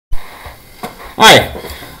Hi.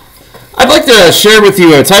 I'd like to share with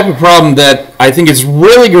you a type of problem that I think is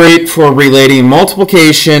really great for relating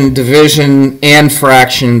multiplication, division, and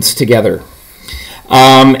fractions together.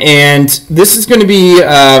 And this is going to be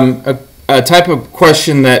a type of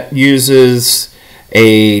question that uses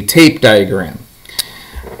a tape diagram.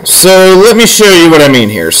 So let me show you what I mean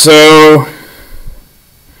here. So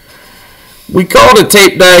we call it a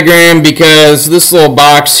tape diagram because this little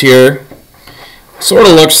box here sort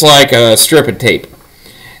of looks like a strip of tape.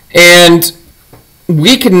 And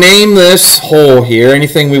we can name this hole here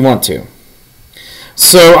anything we want to.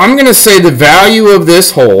 So I'm going to say the value of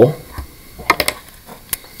this hole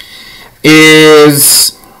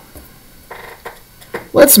is,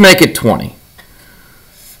 let's make it 20.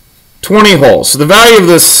 20 holes. So the value of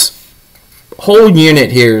this whole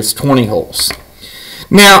unit here is 20 holes.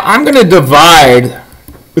 Now I'm going to divide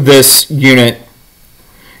this unit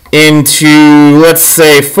into, let's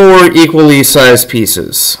say, 4 equally sized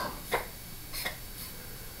pieces.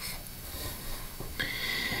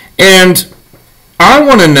 And I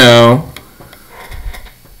want to know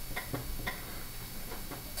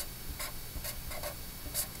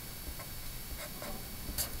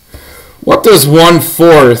what does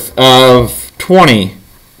 1/4 of 20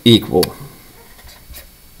 equal?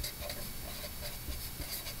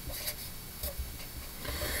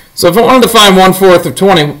 So if I wanted to find 1/4 of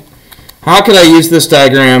 20, how could I use this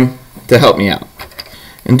diagram to help me out?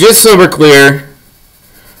 And just so we're clear,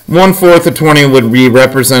 1/4 of 20 would be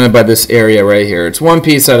represented by this area right here. It's one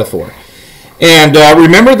piece out of 4. And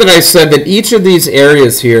remember that I said that each of these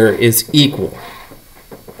areas here is equal.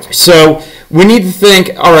 So we need to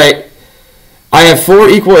think, all right, I have 4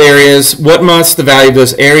 equal areas. What must the value of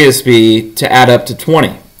those areas be to add up to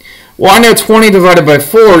 20? Well, I know 20 divided by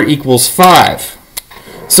 4 equals 5.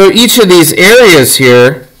 So each of these areas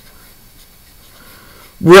here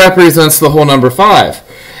represents the whole number 5.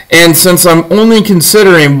 And since I'm only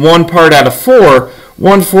considering one part out of 4,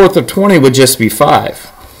 1/4 of 20 would just be 5.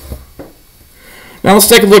 Now let's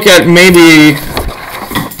take a look at maybe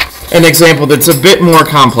an example that's a bit more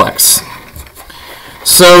complex.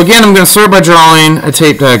 So again, I'm going to start by drawing a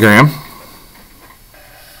tape diagram.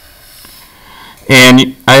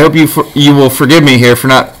 And I hope you will forgive me here for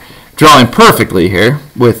not drawing perfectly here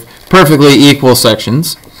with perfectly equal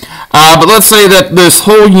sections. But let's say that this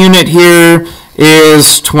whole unit here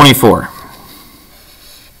is 24.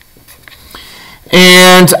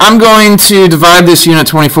 And I'm going to divide this unit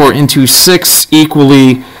 24 into 6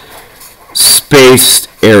 equally spaced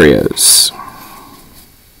areas.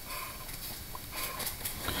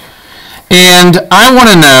 And I want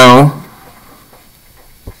to know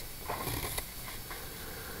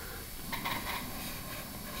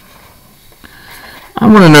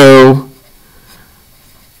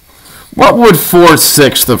what would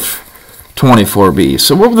 4/6 of 24 be?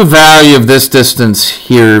 So what would the value of this distance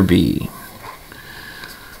here be?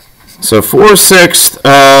 So 4/6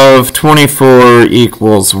 of 24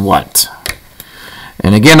 equals what?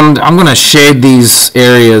 And again, I'm going to shade these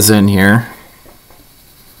areas in here.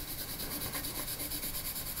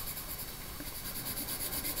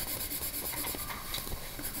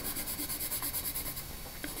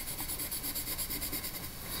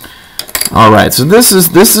 Alright, so this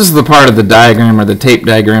is the part of the diagram or the tape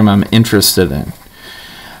diagram I'm interested in.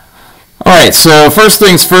 Alright, so first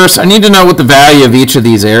things first, I need to know what the value of each of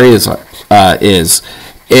these areas is.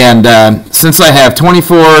 And since I have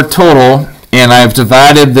 24 total, and I've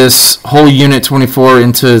divided this whole unit 24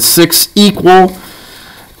 into 6 equal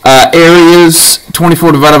areas,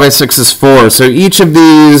 24 divided by 6 is 4. So each of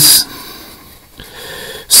these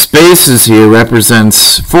spaces here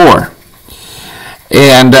represents 4.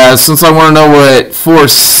 And since I want to know what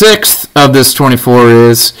 4/6 of this 24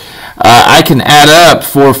 is, I can add up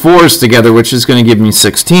 4 4s together, which is going to give me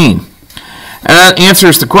 16. And that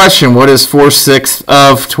answers the question, what is 4/6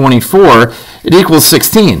 of 24? It equals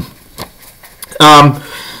 16.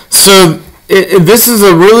 This is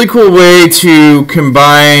a really cool way to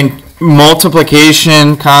combine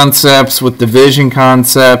multiplication concepts with division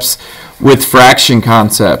concepts with fraction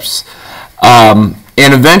concepts.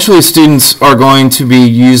 And eventually students are going to be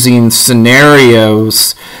using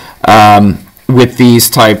scenarios with these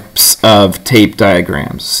types of tape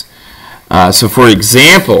diagrams. So for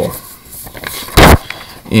example,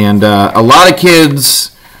 and a lot of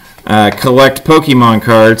kids collect Pokemon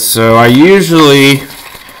cards, so I usually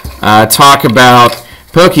talk about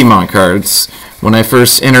Pokemon cards when I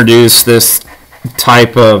first introduce this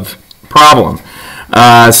type of problem.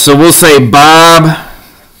 So we'll say Bob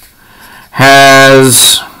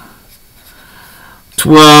has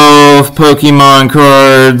 12 Pokemon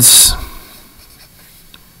cards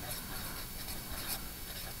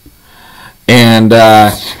And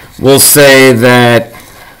we'll say that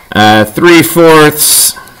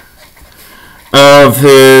 3/4 of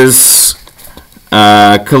his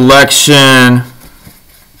collection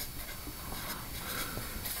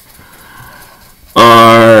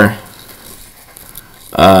are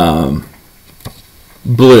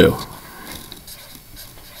blue.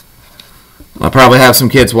 I'll probably have some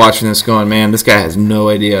kids watching this going, man, this guy has no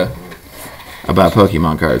idea about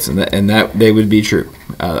Pokemon cards, and that they would be true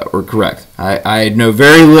or correct. I know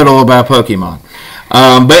very little about Pokemon.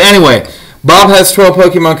 But anyway, Bob has 12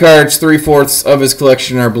 Pokemon cards, 3/4 of his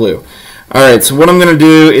collection are blue. Alright, so what I'm going to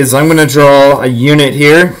do is I'm going to draw a unit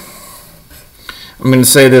here. I'm going to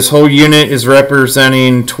say this whole unit is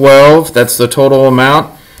representing 12. That's the total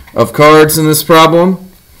amount of cards in this problem.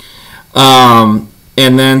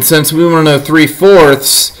 And then since we want to know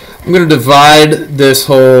 3/4, I'm going to divide this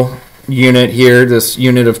whole unit here, this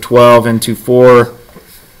unit of 12, into 4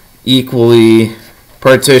 equally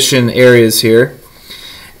partitioned areas here.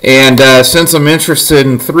 And since I'm interested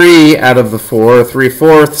in 3 out of the 4,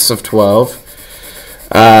 3/4 of 12,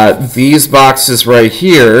 these boxes right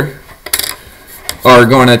here are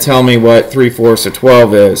going to tell me what 3/4 of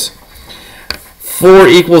 12 is. 4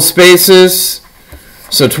 equal spaces,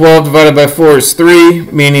 so 12 divided by 4 is 3,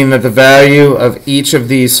 meaning that the value of each of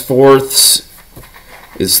these fourths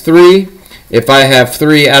is 3. If I have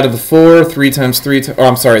 3 out of the 4, 3 times 3,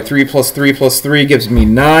 3 plus 3 plus 3 gives me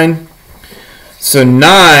 9. So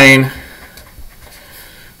 9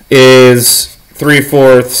 is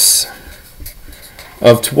 3/4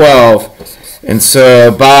 of 12. And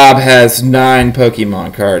so Bob has 9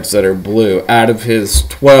 Pokemon cards that are blue out of his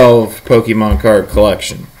 12 Pokemon card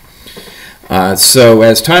collection. So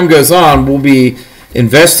as time goes on, we'll be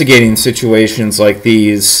investigating situations like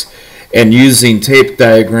these and using tape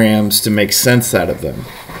diagrams to make sense out of them.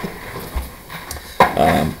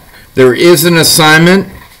 There is an assignment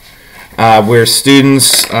where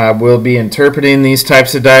students will be interpreting these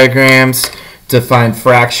types of diagrams to find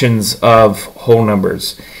fractions of whole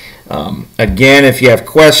numbers. Again, if you have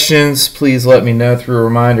questions, please let me know through a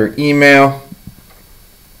reminder email.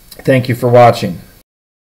 Thank you for watching.